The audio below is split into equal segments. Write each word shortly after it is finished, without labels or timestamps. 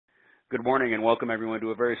Good morning and welcome everyone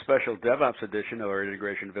to a very special DevOps edition of our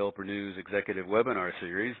Integration Developer News Executive Webinar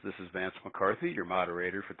Series. This is Vance McCarthy, your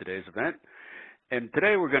moderator for today's event. And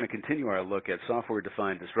today we're going to continue our look at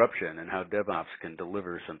software-defined disruption and how DevOps can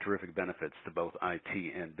deliver some terrific benefits to both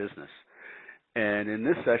IT and business. And in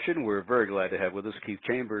this session, we're very glad to have with us Keith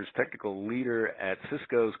Chambers, Technical Leader at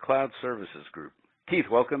Cisco's Cloud Services Group. Keith,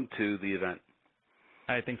 welcome to the event.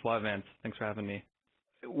 Hi, thanks a lot, Vance. Thanks for having me.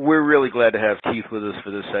 We're really glad to have Keith with us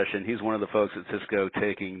for this session. He's one of the folks at Cisco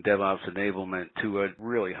taking DevOps enablement to a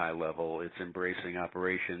really high level. It's embracing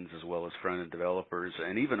operations as well as front-end developers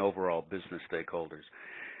and even overall business stakeholders.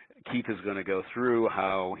 Keith is going to go through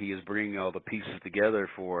how he is bringing all the pieces together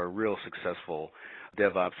for a real successful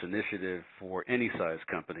DevOps initiative for any size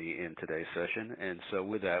company in today's session. And so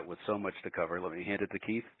with that, with so much to cover, let me hand it to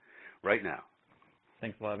Keith right now.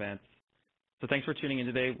 Thanks a lot, Vance. So thanks for tuning in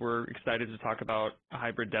today. We're excited to talk about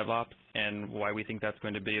hybrid DevOps and why we think that's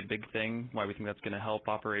going to be a big thing, why we think that's going to help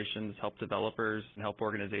operations, help developers, and help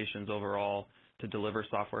organizations overall to deliver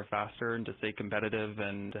software faster and to stay competitive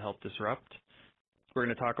and to help disrupt. We're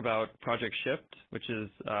going to talk about Project Shift, which is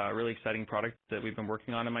a really exciting product that we've been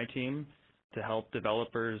working on in my team to help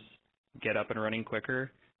developers get up and running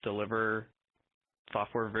quicker, deliver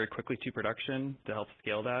software very quickly to production to help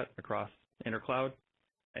scale that across intercloud,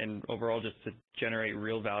 and overall just to generate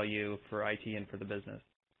real value for IT and for the business.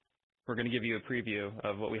 We're going to give you a preview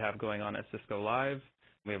of what we have going on at Cisco Live.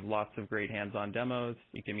 We have lots of great hands-on demos.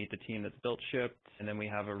 You can meet the team that's built Shift, and then we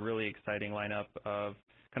have a really exciting lineup of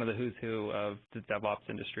kind of the who's who of the DevOps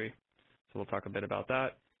industry. So we'll talk a bit about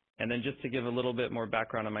that. And then just to give a little bit more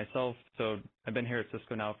background on myself, so I've been here at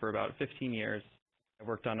Cisco now for about 15 years. I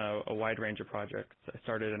worked on a wide range of projects. I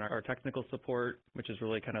started in our technical support, which is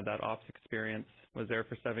really kind of that ops experience, was there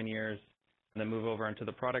for 7 years, and then move over onto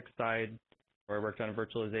the product side, where I worked on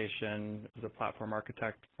virtualization as a platform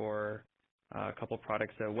architect for a couple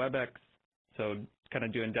products at WebEx. So kind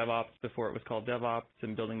of doing DevOps before it was called DevOps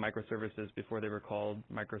and building microservices before they were called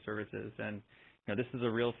microservices. And this is a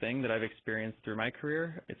real thing that I've experienced through my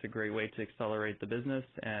career. It's a great way to accelerate the business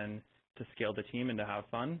and to scale the team and to have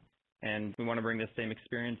fun. And we want to bring this same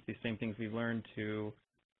experience, these same things we've learned to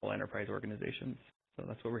all enterprise organizations. So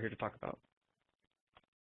that's what we're here to talk about.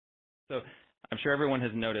 So I'm sure everyone has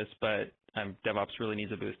noticed, but DevOps really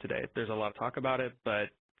needs a boost today. There's a lot of talk about it, but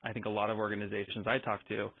I think a lot of organizations I talk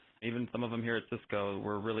to, even some of them here at Cisco,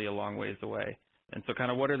 we're really a long ways away. And so kind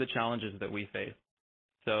of what are the challenges that we face?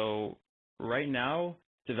 So right now,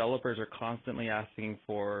 developers are constantly asking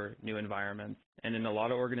for new environments. And in a lot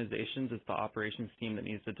of organizations, it's the operations team that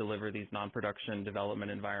needs to deliver these non-production development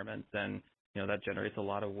environments. And that generates a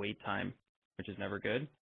lot of wait time, which is never good.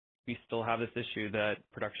 We still have this issue that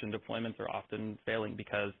production deployments are often failing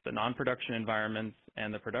because the non-production environments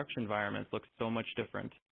and the production environments look so much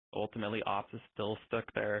different. Ultimately, ops is still stuck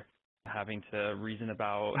there having to reason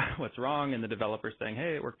about what's wrong, and the developer saying,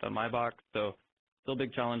 hey, it worked on my box. So still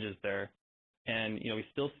big challenges there. And we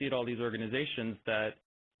still see at all these organizations that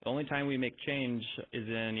the only time we make change is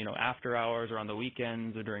in after hours or on the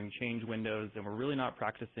weekends or during change windows, and we're really not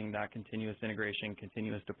practicing that continuous integration,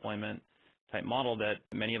 continuous deployment type model that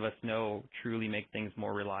many of us know truly make things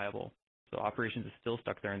more reliable. So operations is still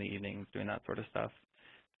stuck there in the evenings doing that sort of stuff.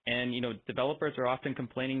 And developers are often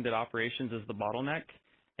complaining that operations is the bottleneck.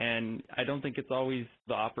 And I don't think it's always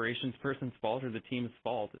the operations person's fault or the team's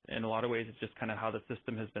fault. In a lot of ways, it's just kind of how the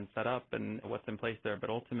system has been set up and what's in place there. But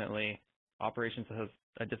ultimately, operations has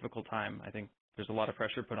a difficult time. I think there's a lot of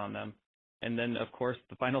pressure put on them. And then, of course,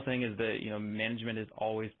 the final thing is that management is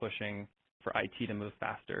always pushing for IT to move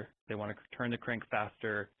faster. They want to turn the crank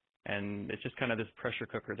faster. And it's just kind of this pressure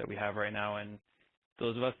cooker that we have right now. And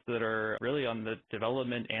those of us that are really on the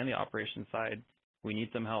development and the operations side, we need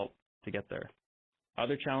some help to get there.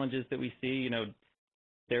 Other challenges that we see,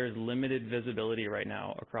 there's limited visibility right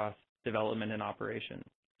now across development and operations.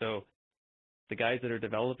 So the guys that are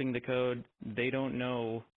developing the code, they don't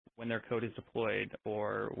know when their code is deployed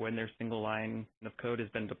or when their single line of code has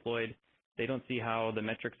been deployed. They don't see how the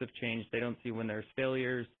metrics have changed. They don't see when there's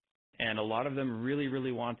failures. And a lot of them really,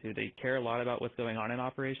 really want to. They care a lot about what's going on in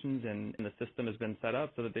operations, and the system has been set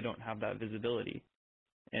up so that they don't have that visibility.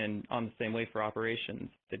 And on the same way for operations,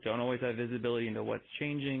 they don't always have visibility into what's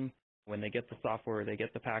changing. When they get the software, they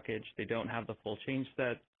get the package, they don't have the full change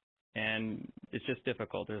set, and it's just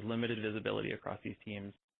difficult. There's limited visibility across these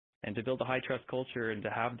teams. And to build a high-trust culture and to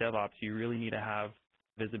have DevOps, you really need to have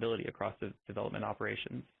visibility across the development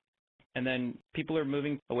operations. And then people are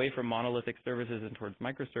moving away from monolithic services and towards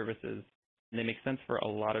microservices. And they make sense for a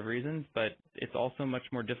lot of reasons, but it's also much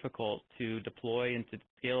more difficult to deploy and to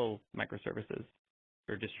scale microservices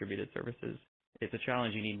or distributed services. It's a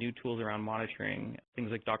challenge. You need new tools around monitoring. Things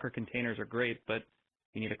like Docker containers are great, but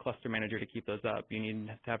you need a cluster manager to keep those up. You need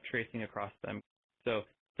to have tracing across them. So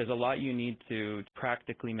there's a lot you need to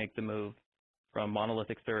practically make the move from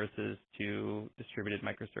monolithic services to distributed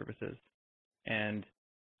microservices. And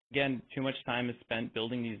again, too much time is spent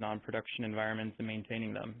building these non-production environments and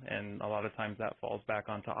maintaining them, and a lot of times that falls back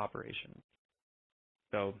onto operations.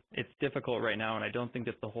 So it's difficult right now, and I don't think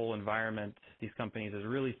that the whole environment, these companies, is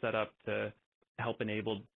really set up to help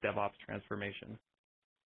enable DevOps transformation.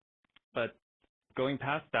 But going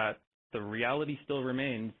past that, the reality still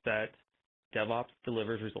remains that DevOps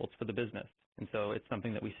delivers results for the business, and so it's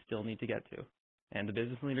something that we still need to get to. And the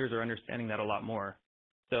business leaders are understanding that a lot more.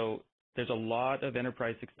 So there's a lot of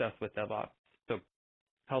enterprise success with DevOps. So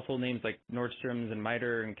household names like Nordstrom's and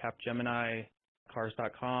MITRE and Capgemini,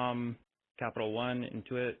 Cars.com, Capital One,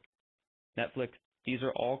 Intuit, Netflix, these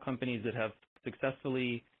are all companies that have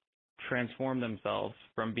successfully transformed themselves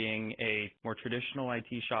from being a more traditional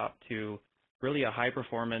IT shop to really a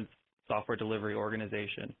high-performance software delivery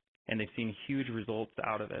organization, and they've seen huge results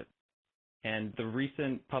out of it. And the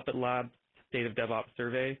recent Puppet Labs State of DevOps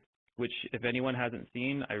survey, which if anyone hasn't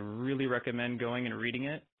seen, I really recommend going and reading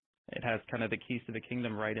it. It has kind of the keys to the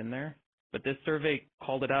kingdom right in there. But this survey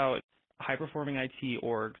called it out. High-performing IT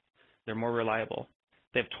orgs, they're more reliable.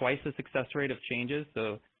 They have twice the success rate of changes.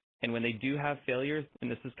 And when they do have failures,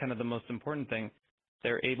 and this is kind of the most important thing,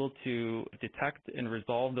 they're able to detect and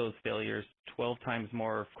resolve those failures 12 times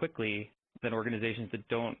more quickly than organizations that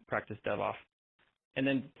don't practice DevOps. And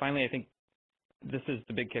then finally, I think this is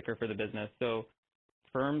the big kicker for the business. So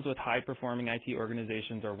firms with high-performing IT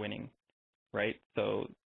organizations are winning, right? So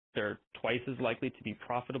they're twice as likely to be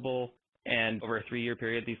profitable, and over a 3-year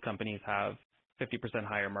period, these companies have 50%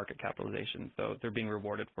 higher market capitalization, so they're being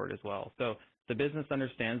rewarded for it as well. So the business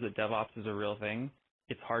understands that DevOps is a real thing.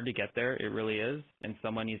 It's hard to get there, it really is, and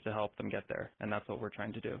someone needs to help them get there, and that's what we're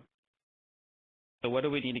trying to do. So what do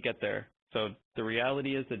we need to get there? So the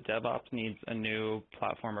reality is that DevOps needs a new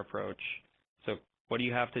platform approach. So what do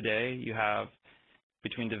you have today? You have,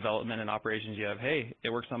 between development and operations, you have, hey, it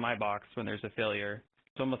works on my box when there's a failure.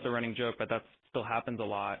 It's almost a running joke, but that still happens a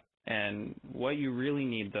lot. And what you really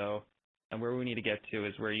need, though, and where we need to get to,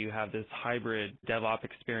 is where you have this hybrid DevOps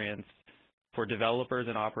experience for developers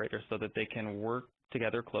and operators so that they can work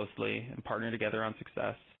together closely and partner together on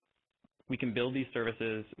success. We can build these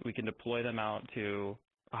services. We can deploy them out to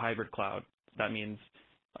a hybrid cloud. That means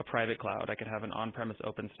a private cloud. I can have an on-premise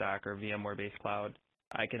OpenStack or VMware-based cloud.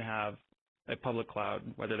 I can have a public cloud,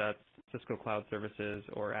 whether that's Cisco Cloud Services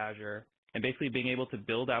or Azure, and basically being able to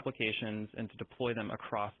build applications and to deploy them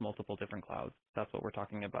across multiple different clouds. That's what we're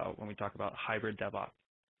talking about when we talk about hybrid DevOps.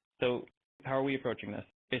 So how are we approaching this?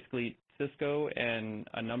 Basically, Cisco and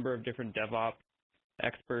a number of different DevOps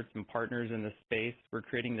experts and partners in this space, we're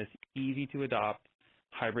creating this easy-to-adopt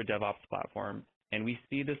hybrid DevOps platform. And we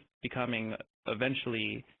see this becoming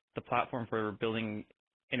eventually the platform for building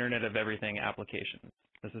Internet of Everything applications.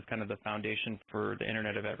 This is kind of the foundation for the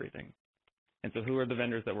Internet of Everything. And so who are the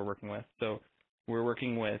vendors that we're working with? So we're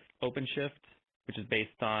working with OpenShift, which is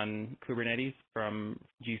based on Kubernetes from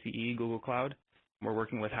GCE, Google Cloud. We're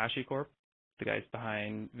working with HashiCorp, the guys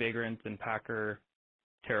behind Vagrant and Packer,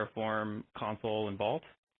 Terraform, Consul, and Vault.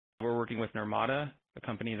 We're working with Nirmata, a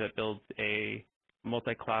company that builds a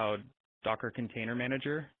multi-cloud Docker container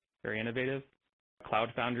manager, very innovative. Cloud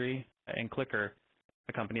Foundry and Clicker,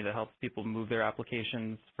 a company that helps people move their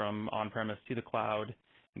applications from on-premise to the cloud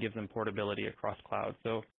and gives them portability across clouds.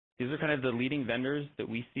 So these are kind of the leading vendors that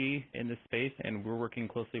we see in this space, and we're working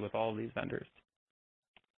closely with all of these vendors.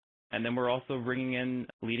 And then we're also bringing in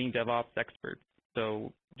leading DevOps experts.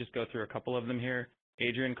 So just go through a couple of them here.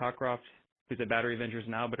 Adrian Cockcroft, who's at Battery Ventures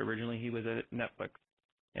now, but originally he was at Netflix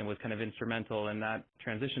and was kind of instrumental in that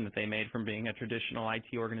transition that they made from being a traditional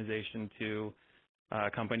IT organization to a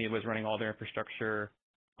company that was running all their infrastructure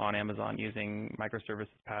on Amazon using microservices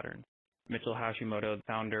patterns. Mitchell Hashimoto, the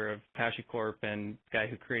founder of HashiCorp and the guy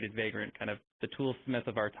who created Vagrant, kind of the toolsmith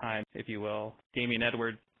of our time, if you will. Damien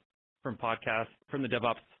Edwards from the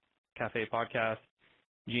DevOps Cafe podcast.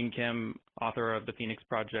 Gene Kim, author of the Phoenix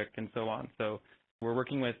Project, and so on. So we're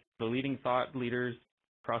working with the leading thought leaders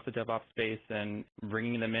across the DevOps space and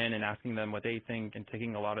bringing them in and asking them what they think and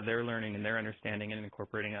taking a lot of their learning and their understanding and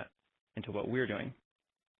incorporating it into what we're doing.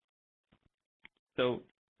 So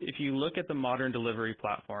if you look at the modern delivery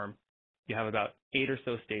platform, you have about 8 or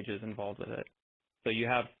so stages involved with it. So you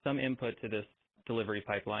have some input to this delivery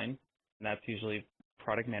pipeline, and that's usually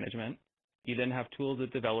product management. You then have tools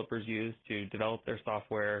that developers use to develop their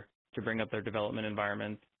software, to bring up their development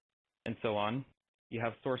environments, and so on. You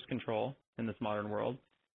have source control in this modern world.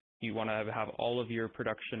 You want to have all of your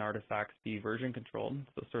production artifacts be version controlled.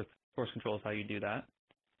 So source control is how you do that.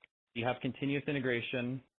 You have continuous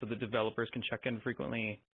integration so the developers can check in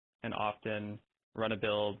frequently and often, run a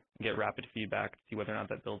build, get rapid feedback, see whether or not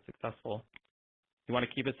that build's successful. You want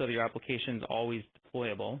to keep it so that your application is always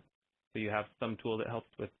deployable. So you have some tool that helps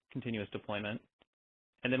with continuous deployment.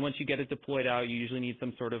 And then once you get it deployed out, you usually need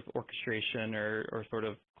some sort of orchestration or sort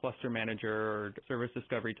of cluster manager or service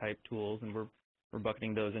discovery type tools, and we're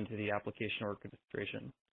bucketing those into the application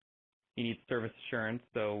orchestration. You need service assurance,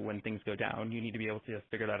 so when things go down, you need to be able to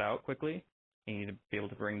figure that out quickly. You need to be able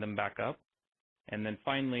to bring them back up. And then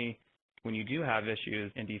finally, when you do have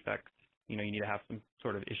issues and defects, you need to have some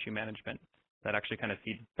sort of issue management that actually kind of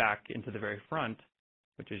feeds back into the very front,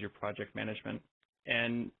 which is your project management.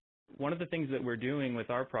 And one of the things that we're doing with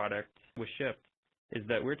our product, with Shift, is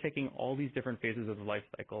that we're taking all these different phases of the life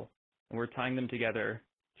cycle, and we're tying them together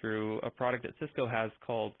through a product that Cisco has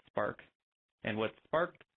called Spark. And what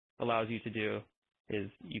Spark allows you to do is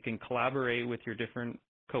you can collaborate with your different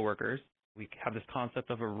coworkers. We have this concept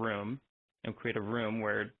of a room, and create a room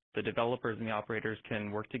where the developers and the operators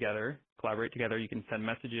can work together, collaborate together. You can send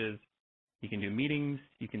messages, you can do meetings,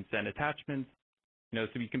 you can send attachments, so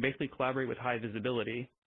you can basically collaborate with high visibility.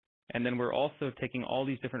 And then we're also taking all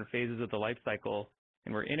these different phases of the life cycle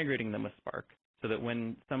and we're integrating them with Spark so that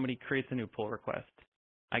when somebody creates a new pull request,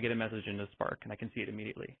 I get a message into Spark and I can see it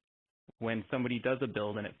immediately. When somebody does a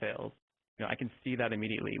build and it fails, I can see that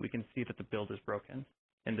immediately. We can see that the build is broken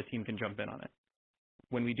and the team can jump in on it.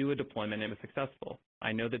 When we do a deployment and it was successful,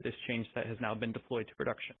 I know that this change set has now been deployed to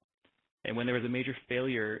production. And when there was a major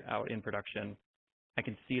failure out in production, I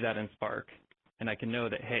can see that in Spark and I can know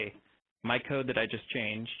that, hey, my code that I just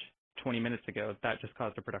changed 20 minutes ago, that just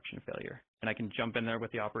caused a production failure. And I can jump in there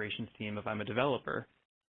with the operations team if I'm a developer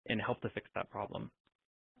and help to fix that problem.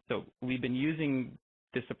 So we've been using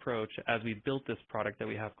this approach as we built this product that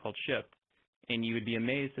we have called Shift. And you would be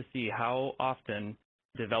amazed to see how often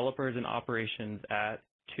developers and operations at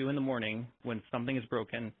 2 in the morning, when something is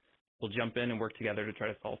broken, will jump in and work together to try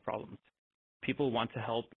to solve problems. People want to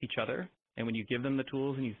help each other. And when you give them the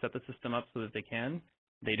tools and you set the system up so that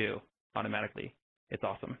they do automatically. It's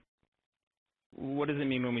awesome. What does it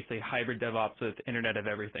mean when we say hybrid DevOps with Internet of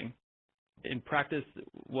Everything? In practice,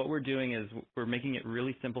 what we're doing is we're making it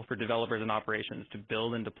really simple for developers and operations to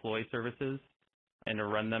build and deploy services and to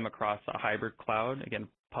run them across a hybrid cloud, again,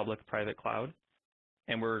 public-private cloud,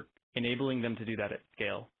 and we're enabling them to do that at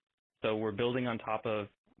scale. So we're building on top of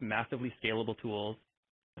massively scalable tools,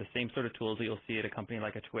 the same sort of tools that you'll see at a company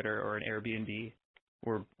like a Twitter or an Airbnb.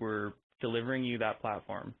 We're delivering you that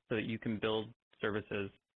platform so that you can build services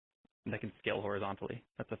that can scale horizontally.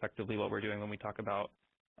 That's effectively what we're doing when we talk about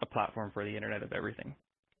a platform for the Internet of Everything.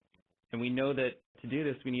 And we know that to do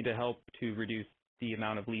this, we need to help to reduce the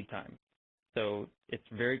amount of lead time. So it's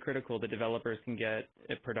very critical that developers can get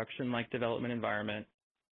a production-like development environment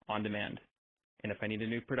on demand. And if I need a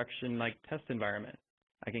new production-like test environment,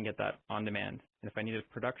 I can get that on demand. And if I need a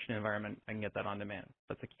production environment, I can get that on demand.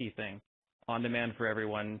 That's a key thing. On demand for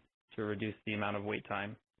everyone to reduce the amount of wait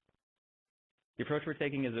time. The approach we're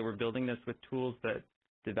taking is that we're building this with tools that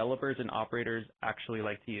developers and operators actually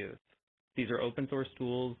like to use. These are open source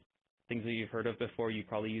tools, things that you've heard of before, you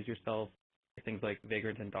probably use yourself, things like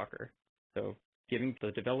Vagrant and Docker. So giving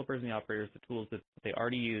the developers and the operators the tools that they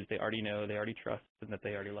already use, they already know, they already trust, and that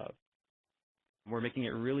they already love. We're making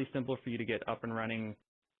it really simple for you to get up and running,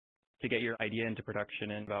 to get your idea into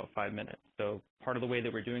production in about 5 minutes. So part of the way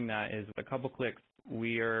that we're doing that is with a couple clicks,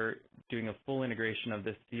 we are doing a full integration of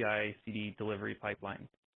this CI/CD delivery pipeline.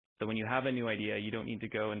 So when you have a new idea, you don't need to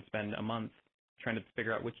go and spend a month trying to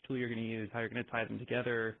figure out which tool you're going to use, how you're going to tie them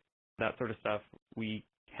together, that sort of stuff. We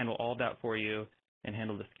handle all of that for you and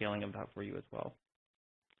handle the scaling of that for you as well.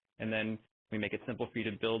 And then we make it simple for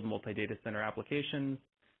you to build multi-data center applications.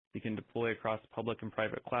 You can deploy across public and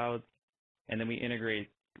private clouds. And then we integrate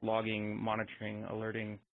logging, monitoring,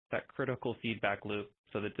 alerting, that critical feedback loop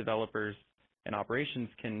so that developers and operations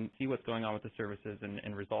can see what's going on with the services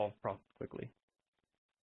and resolve problems quickly.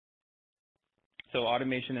 So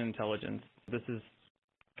automation and intelligence. This is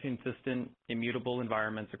consistent, immutable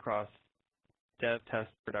environments across dev, test,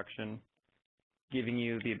 production, giving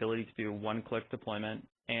you the ability to do one-click deployment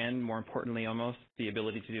and, more importantly almost, the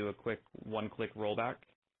ability to do a quick one-click rollback.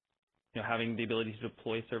 Having the ability to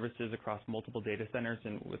deploy services across multiple data centers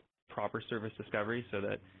and with proper service discovery so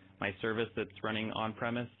that my service that's running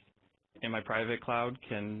on-premise in my private cloud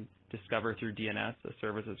can discover through DNS a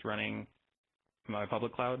service that's running in my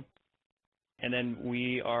public cloud. And then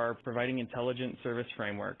we are providing intelligent service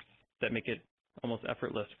frameworks that make it almost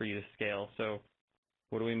effortless for you to scale. So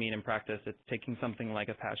What do we mean in practice? It's taking something like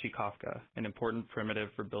Apache Kafka, an important primitive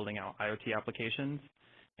for building out IoT applications,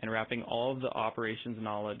 and wrapping all of the operations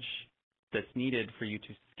knowledge that's needed for you to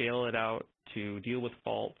scale it out, to deal with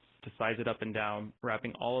faults, to size it up and down,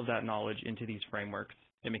 wrapping all of that knowledge into these frameworks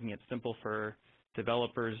and making it simple for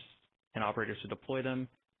developers and operators to deploy them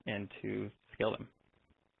and to scale them.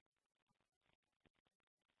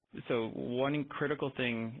 So one critical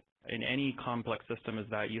thing in any complex system is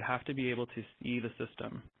that you have to be able to see the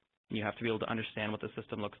system. You have to be able to understand what the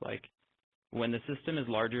system looks like. When the system is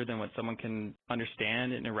larger than what someone can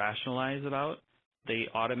understand and rationalize about, they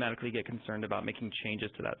automatically get concerned about making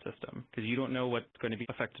changes to that system because you don't know what's going to be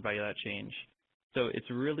affected by that change. So it's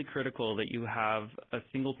really critical that you have a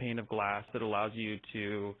single pane of glass that allows you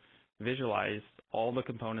to visualize all the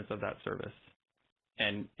components of that service.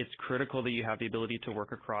 And it's critical that you have the ability to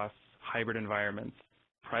work across hybrid environments,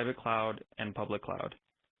 private cloud and public cloud.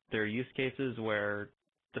 There are use cases where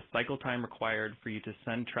the cycle time required for you to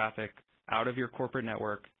send traffic out of your corporate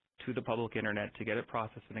network to the public internet to get it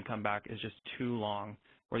processed and then come back is just too long,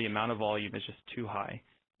 or the amount of volume is just too high.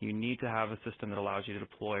 You need to have a system that allows you to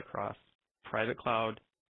deploy across private cloud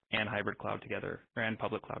and hybrid cloud together, and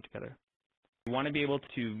public cloud together. You want to be able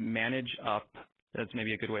to manage up, that's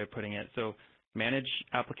maybe a good way of putting it, so manage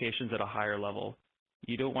applications at a higher level.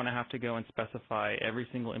 You don't want to have to go and specify every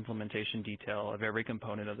single implementation detail of every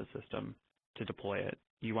component of the system to deploy it.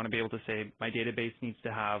 You want to be able to say, my database needs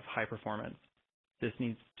to have high performance. This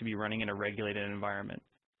needs to be running in a regulated environment.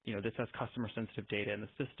 You know, this has customer sensitive data, and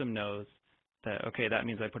the system knows that, okay, that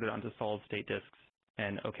means I put it onto solid state disks.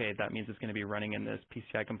 And okay, that means it's going to be running in this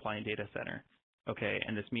PCI compliant data center. Okay,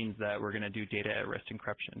 and this means that we're going to do data at rest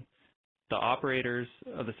encryption. The operators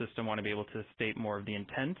of the system want to be able to state more of the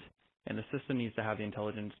intent, and the system needs to have the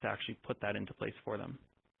intelligence to actually put that into place for them.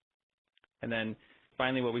 And then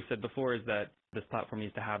finally, what we said before is that this platform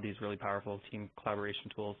needs to have these really powerful team collaboration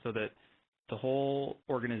tools so that the whole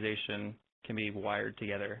organization can be wired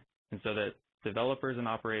together, and so that developers and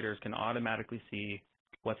operators can automatically see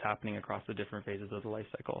what's happening across the different phases of the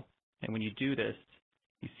lifecycle. And when you do this,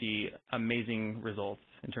 you see amazing results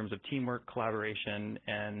in terms of teamwork, collaboration,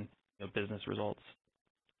 and business results.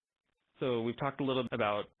 So we've talked a little bit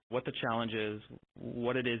about what the challenge is,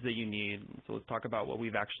 what it is that you need. So let's talk about what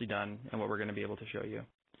we've actually done and what we're going to be able to show you.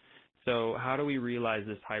 So how do we realize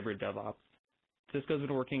this hybrid DevOps? Cisco's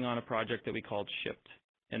been working on a project that we called Shipped,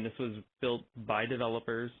 and this was built by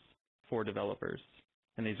developers for developers.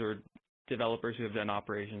 And these are developers who have done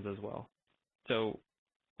operations as well. So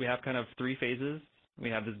we have kind of three phases. We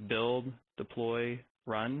have this build, deploy,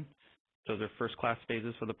 run. Those are first-class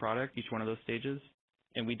phases for the product, each one of those stages.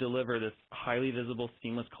 And we deliver this highly visible,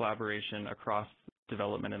 seamless collaboration across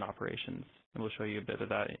development and operations. And we'll show you a bit of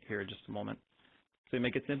that here in just a moment. So we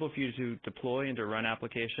make it simple for you to deploy and to run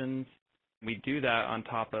applications. We do that on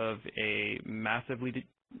top of a massively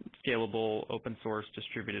scalable, open source,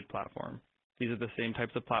 distributed platform. These are the same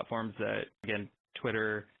types of platforms that, again,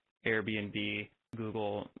 Twitter, Airbnb,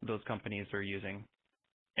 Google, those companies are using.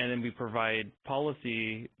 And then we provide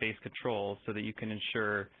policy-based controls so that you can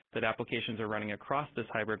ensure that applications are running across this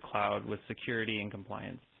hybrid cloud with security and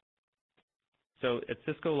compliance. So at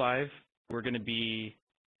Cisco Live, we're going to be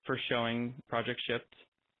first showing Project Shipped.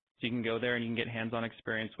 So you can go there and you can get hands-on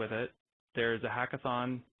experience with it. There's a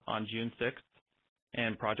hackathon on June 6th,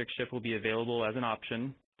 and Project Shipped will be available as an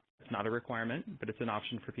option. It's not a requirement, but it's an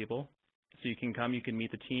option for people. So you can come, you can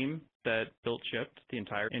meet the team that built Shipped. The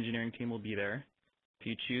entire engineering team will be there. If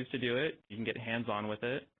you choose to do it, you can get hands-on with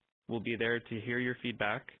it. We'll be there to hear your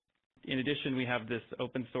feedback. In addition, we have this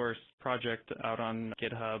open source project out on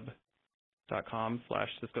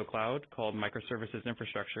github.com/Cisco Cloud called Microservices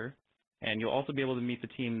Infrastructure. And you'll also be able to meet the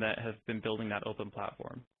team that has been building that open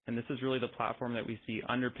platform. And this is really the platform that we see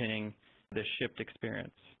underpinning this Shipped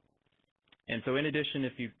experience. And so in addition,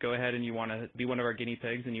 if you go ahead and you want to be one of our guinea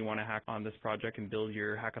pigs and you want to hack on this project and build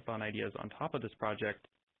your hackathon ideas on top of this project,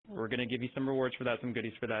 we're going to give you some rewards for that, some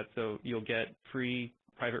goodies for that. So you'll get free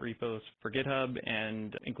private repos for GitHub,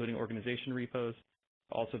 and including organization repos.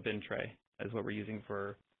 Also bin tray is what we're using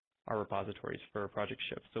for our repositories for Project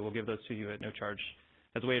Shipped. So we'll give those to you at no charge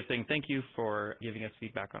as a way of saying thank you for giving us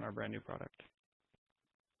feedback on our brand new product.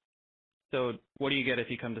 So what do you get if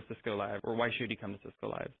you come to Cisco Live, or why should you come to Cisco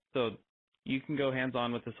Live? So you can go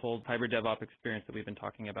hands-on with this whole hybrid DevOps experience that we've been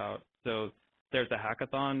talking about. So there's a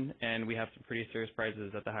hackathon, and we have some pretty serious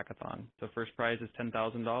prizes at the hackathon. So first prize is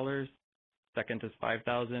 $10,000, second is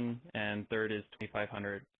 $5,000, and third is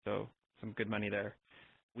 $2,500. So some good money there.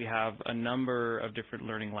 We have a number of different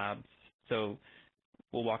learning labs. So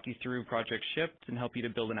we'll walk you through Project Shipped and help you to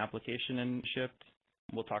build an application in Shipped.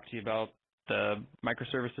 We'll talk to you about the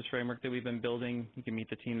microservices framework that we've been building. You can meet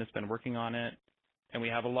the team that's been working on it. And we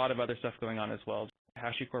have a lot of other stuff going on as well.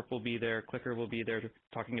 HashiCorp will be there, Clicker will be there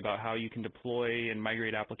talking about how you can deploy and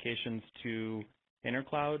migrate applications to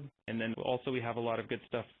Intercloud. And then also we have a lot of good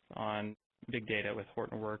stuff on big data with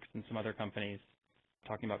Hortonworks and some other companies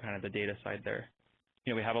talking about kind of the data side there.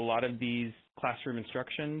 You know, we have a lot of these classroom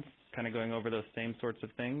instructions kind of going over those same sorts of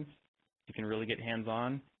things. You can really get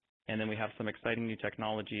hands-on. And then we have some exciting new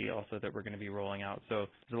technology also that we're going to be rolling out. So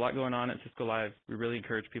there's a lot going on at Cisco Live. We really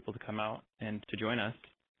encourage people to come out and to join us.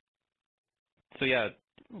 So yeah,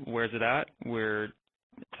 where's it at? We're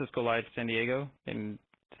Cisco Live San Diego in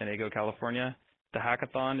San Diego, California. The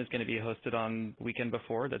hackathon is going to be hosted on the weekend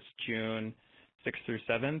before. That's June 6th through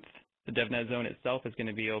 7th. The DevNet Zone itself is going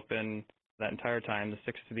to be open that entire time, the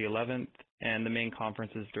 6th to the 11th, and the main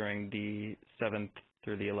conference is during the 7th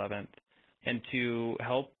through the 11th. And to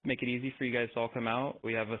help make it easy for you guys to all come out,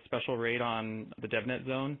 we have a special rate on the DevNet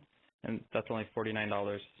Zone, and that's only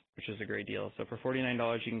 $49, which is a great deal. So for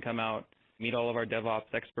 $49, you can come out, meet all of our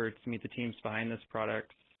DevOps experts, meet the teams behind this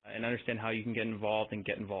product, and understand how you can get involved and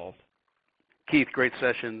get involved. Keith, great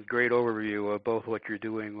session, great overview of both what you're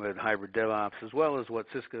doing with Hybrid DevOps as well as what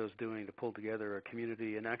Cisco is doing to pull together a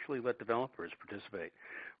community and actually let developers participate.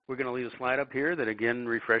 We're going to leave a slide up here that again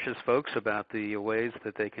refreshes folks about the ways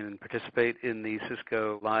that they can participate in the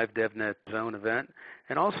Cisco Live DevNet Zone event,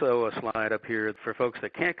 and also a slide up here for folks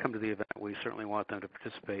that can't come to the event. We certainly want them to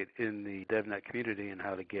participate in the DevNet community and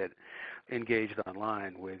how to get engaged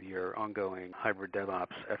online with your ongoing Hybrid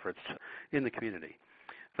DevOps efforts in the community.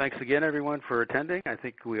 Thanks again, everyone, for attending. I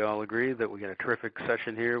think we all agree that we got a terrific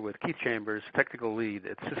session here with Keith Chambers, technical lead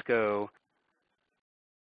at Cisco